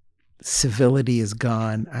 civility is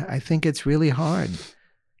gone. I think it's really hard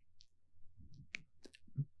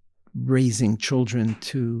raising children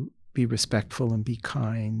to be respectful and be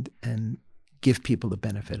kind and give people the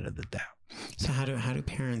benefit of the doubt. So how do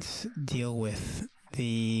parents deal with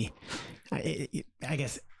the, I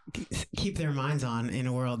guess, keep their minds on in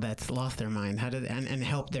a world that's lost their mind? How do and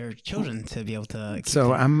help their children to be able to?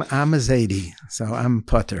 So I'm a Zaidi, so I'm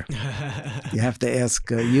putter. You have to ask.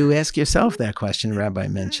 You ask yourself that question, Rabbi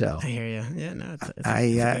Menchel. I hear you. Yeah, no, it's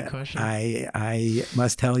a good question. I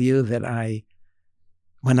must tell you that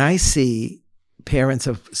when I see parents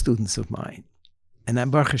of students of mine,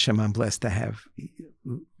 and Baruch Hashem, I'm blessed to have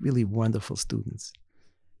really wonderful students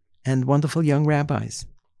and wonderful young rabbis,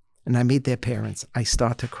 and I meet their parents, I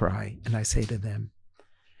start to cry, and I say to them,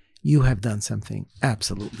 you have done something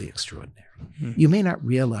absolutely extraordinary. Mm-hmm. You may not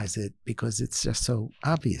realize it because it's just so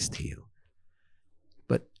obvious to you,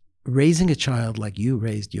 but raising a child like you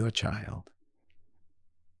raised your child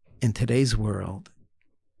in today's world,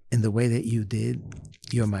 in the way that you did,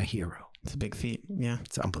 you're my hero. It's a big feat. Yeah.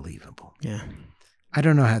 It's unbelievable. Yeah. I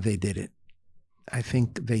don't know how they did it. I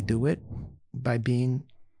think they do it by being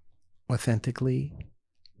authentically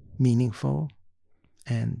meaningful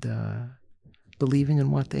and believing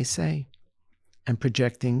in what they say and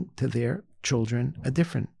projecting to their children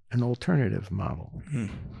an alternative model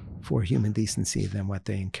for human decency than what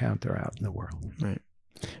they encounter out in the world. Right.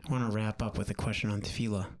 I want to wrap up with a question on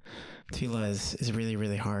tefillah. Tefillah is really,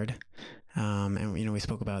 really hard. And, we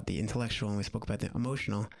spoke about the intellectual and we spoke about the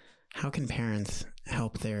emotional. How can parents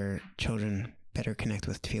help their children better connect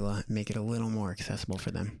with tefillah, make it a little more accessible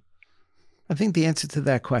for them? I think the answer to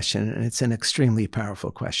that question, and it's an extremely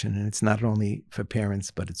powerful question, and it's not only for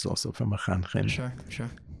parents, but it's also for mechanchim.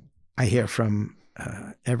 Sure. I hear from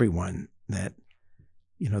everyone that,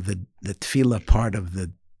 the tefillah part of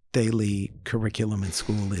the daily curriculum in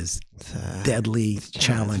school is deadly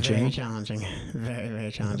challenging. It's very challenging. Very,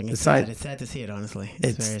 very challenging. It's sad to see it, honestly.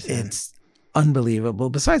 It's very sad. It's unbelievable,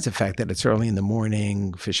 besides the fact that it's early in the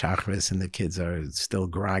morning for Schacter and the kids are still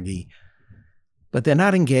groggy. But they're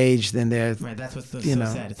not engaged, and they're... Right, that's what's so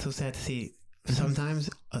sad. It's so sad to see sometimes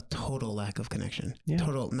a total lack of connection. Yeah.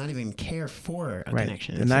 Total, not even care for a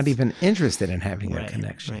connection. They're not even interested in having a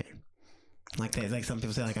connection. Right. Like some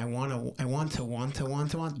people say, I want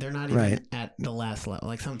to. They're not even at the last level.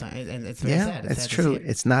 Like sometimes, and it's very sad. It's true.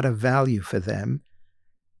 It's not a value for them.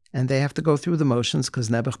 And they have to go through the motions because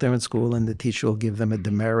nebuch they're in school and the teacher will give them a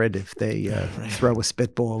demerit if they throw a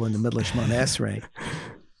spitball in the middle of Shemona Esrei.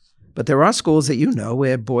 But there are schools that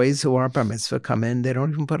where boys who are bar mitzvah come in, they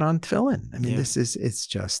don't even put on tefillin. I mean, it's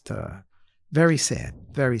just very sad,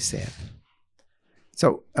 very sad.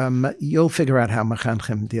 So you'll figure out how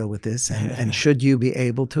mechanchim deal with this, and should you be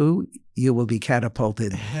able to, you will be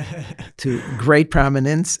catapulted to great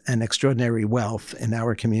prominence and extraordinary wealth in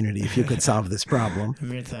our community if you could solve this problem.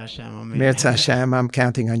 Mirza Hashem, I'm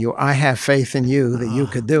counting on you. I have faith in you that you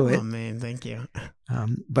could do it. Amen. Thank you.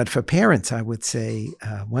 But for parents, I would say,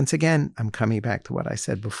 once again, I'm coming back to what I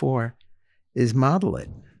said before, is model it.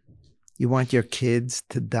 You want your kids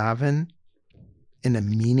to daven in a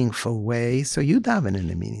meaningful way, so you daven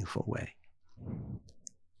in a meaningful way.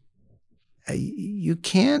 You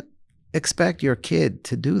can't expect your kid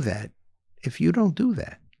to do that if you don't do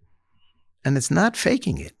that. And it's not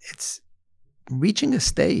faking it. It's reaching a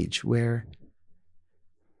stage where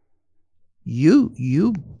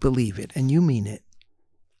you believe it and you mean it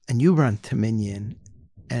and you run to minyan,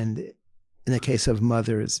 and in the case of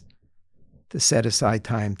mothers, to set aside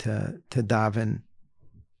time to daven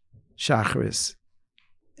Shacharis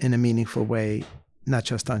in a meaningful way, not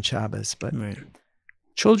just on Shabbos, but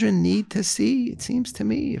children need to see, it seems to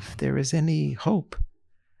me, if there is any hope,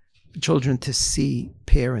 children to see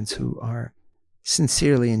parents who are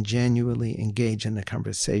sincerely and genuinely engaged in the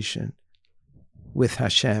conversation with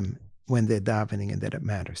Hashem when they're davening and that it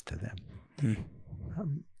matters to them.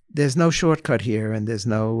 There's no shortcut here, and there's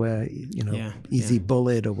no easy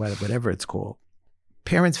bullet or whatever it's called.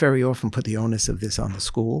 Parents very often put the onus of this on the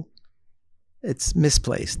school. It's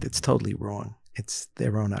misplaced. It's totally wrong. It's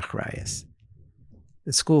their own achrayus.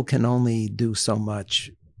 The school can only do so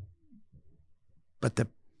much, but the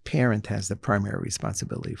parent has the primary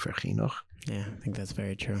responsibility for chinuch. Yeah, I think that's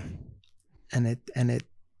very true. And it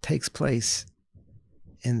takes place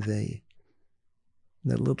in the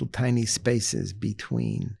the little tiny spaces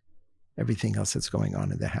between everything else that's going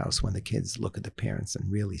on in the house, when the kids look at the parents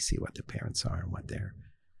and really see what the parents are and what their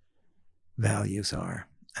values are.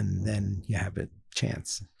 And then you have a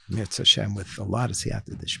chance, Mirz Hashem, with a lot of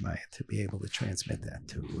Siyata D'Shmaya, to be able to transmit that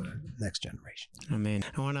to next generation. Amen.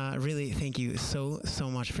 I want to really thank you so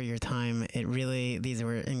much for your time. These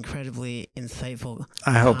were incredibly insightful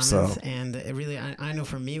I hope comments, so. And it really, I know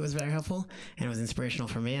for me, it was very helpful, and it was inspirational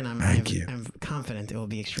for me, and I'm confident it will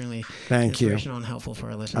be extremely inspirational and helpful for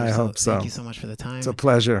our listeners. I hope so. Thank you so much for the time. It's a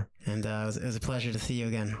pleasure. And it was a pleasure to see you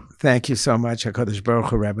again. Thank you so much. HaKadosh Baruch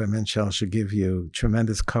Hu, Rabbi Menshel, should give you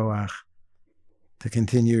tremendous koach to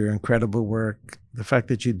continue your incredible work. The fact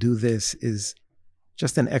that you do this is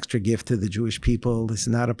just an extra gift to the Jewish people. This is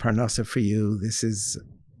not a parnasa for you. This is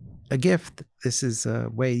a gift. This is a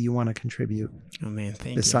way you want to contribute. Amen.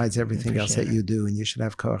 Thank besides you. everything else that you do, and you should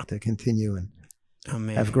have koach to continue and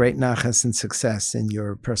Amen. Have great nachas and success in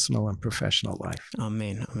your personal and professional life.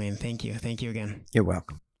 Amen. Amen. Thank you. Thank you again. You're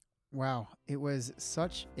welcome. Wow, it was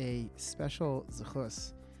such a special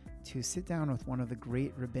zechus to sit down with one of the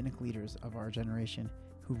great rabbinic leaders of our generation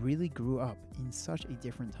who really grew up in such a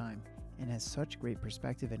different time and has such great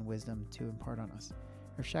perspective and wisdom to impart on us.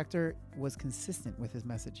 Rav Schacter was consistent with his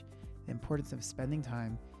message, the importance of spending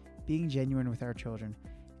time, being genuine with our children,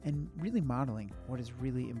 and really modeling what is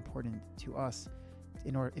really important to us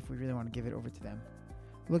in order if we really want to give it over to them.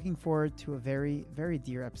 Looking forward to a very, very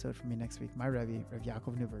dear episode from me next week, my Rabbi, Rav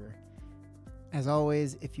Yaakov Neuberger. As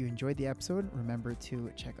always, if you enjoyed the episode, remember to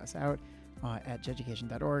check us out at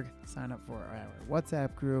jeducation.org. Sign up for our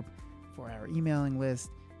WhatsApp group, for our emailing list.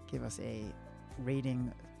 Give us a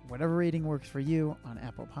rating, whatever rating works for you on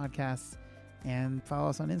Apple Podcasts, and follow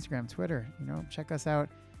us on Instagram, Twitter. Check us out.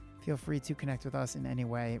 Feel free to connect with us in any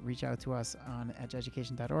way. Reach out to us at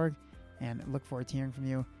jeducation.org, and look forward to hearing from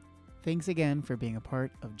you. Thanks again for being a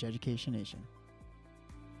part of Jeducation Nation.